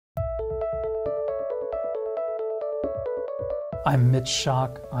I'm Mitch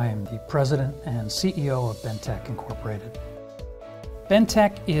Schock. I am the President and CEO of Bentek Incorporated.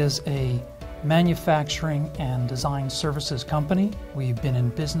 Bentek is a manufacturing and design services company. We've been in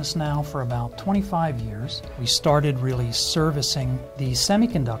business now for about 25 years. We started really servicing the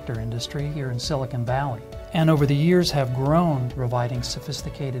semiconductor industry here in Silicon Valley, and over the years have grown providing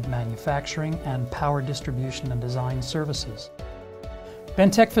sophisticated manufacturing and power distribution and design services.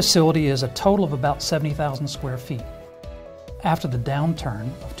 Bentek facility is a total of about 70,000 square feet. After the downturn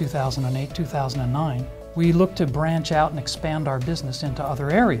of 2008-2009, we looked to branch out and expand our business into other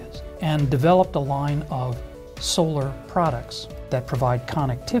areas and developed a line of solar products that provide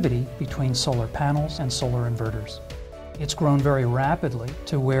connectivity between solar panels and solar inverters. It's grown very rapidly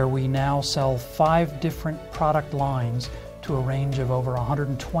to where we now sell 5 different product lines to a range of over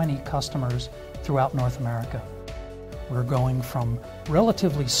 120 customers throughout North America. We're going from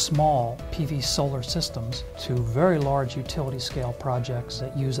relatively small PV solar systems to very large utility scale projects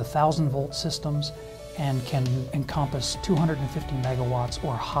that use 1,000-volt systems and can encompass 250 megawatts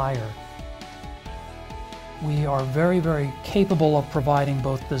or higher. We are very capable of providing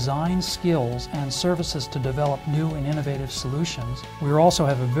both design skills and services to develop new and innovative solutions. We also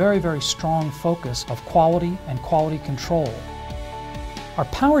have a very strong focus of quality and quality control. Our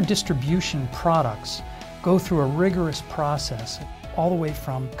power distribution products go through a rigorous process all the way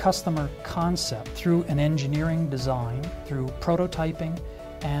from customer concept through an engineering design, through prototyping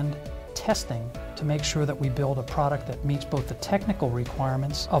and testing to make sure that we build a product that meets both the technical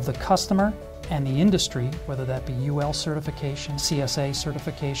requirements of the customer and the industry, whether that be UL certification, CSA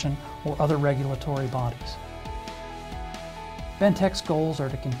certification, or other regulatory bodies. Bentek's goals are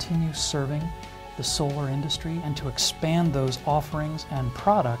to continue serving the solar industry and to expand those offerings and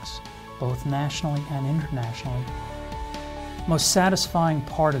products both nationally and internationally. Most satisfying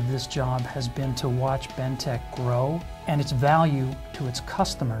part of this job has been to watch Bentek grow and its value to its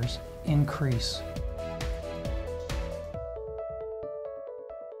customers increase.